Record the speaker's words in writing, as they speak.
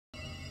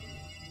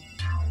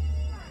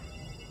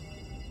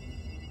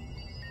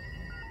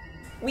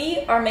We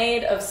are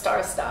made of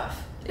star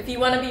stuff. If you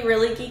want to be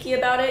really geeky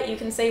about it, you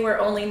can say we're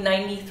only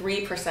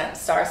 93%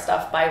 star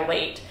stuff by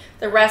weight.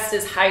 The rest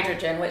is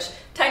hydrogen, which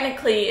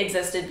technically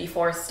existed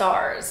before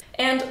stars.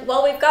 And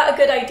while we've got a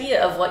good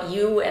idea of what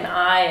you and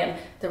I and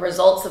the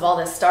results of all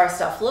this star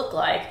stuff look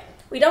like,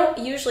 we don't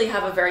usually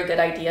have a very good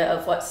idea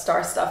of what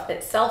star stuff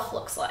itself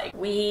looks like.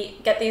 We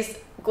get these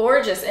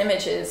gorgeous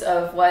images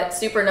of what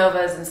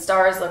supernovas and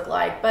stars look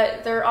like,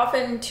 but they're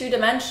often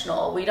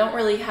two-dimensional. We don't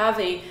really have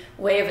a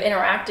way of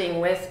interacting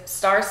with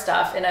star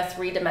stuff in a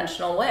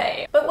three-dimensional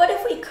way. But what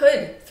if we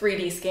could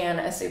 3D scan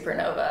a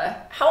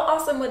supernova? How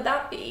awesome would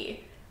that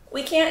be?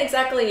 We can't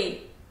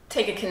exactly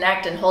take a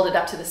Kinect and hold it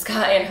up to the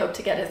sky and hope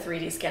to get a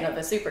 3D scan of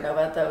a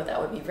supernova, though that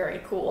would be very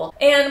cool.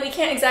 And we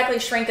can't exactly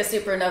shrink a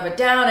supernova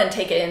down and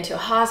take it into a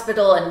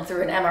hospital and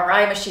through an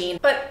MRI machine,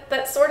 but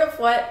that's sort of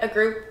what a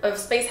group of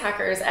space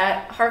hackers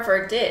at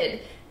Harvard did.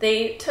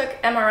 They took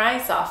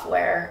MRI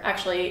software,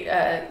 actually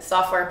a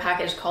software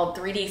package called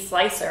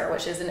 3DSlicer,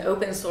 which is an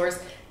open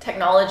source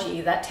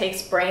technology that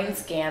takes brain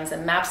scans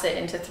and maps it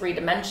into 3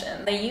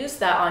 dimensions. They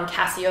used that on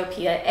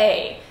Cassiopeia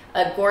A,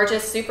 a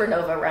gorgeous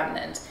supernova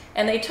remnant,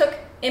 and they took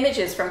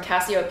images from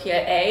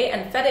Cassiopeia A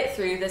and fed it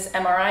through this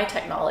MRI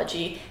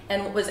technology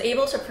and was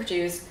able to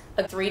produce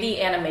a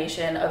 3D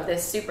animation of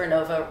this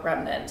supernova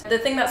remnant. The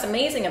thing that's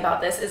amazing about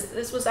this is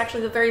this was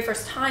actually the very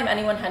first time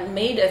anyone had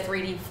made a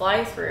 3D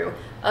fly-through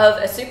of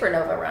a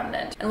supernova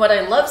remnant. And what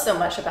I love so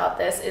much about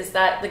this is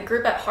that the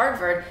group at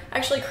Harvard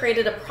actually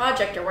created a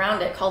project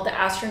around it called the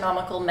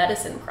Astronomical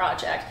Medicine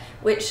Project,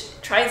 which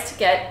tries to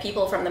get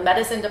people from the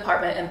medicine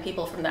department and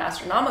people from the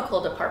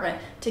astronomical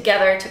department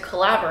together to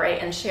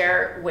collaborate and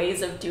share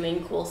ways of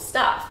doing cool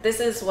stuff. This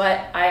is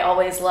what I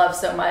always love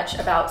so much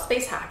about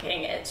space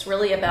hacking. It's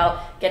really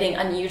about getting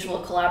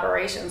unusual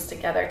collaborations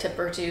together to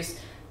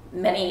produce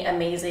many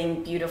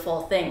amazing,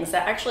 beautiful things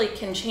that actually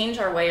can change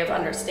our way of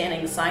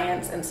understanding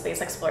science and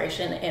space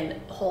exploration in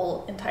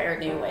whole entire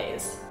new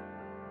ways.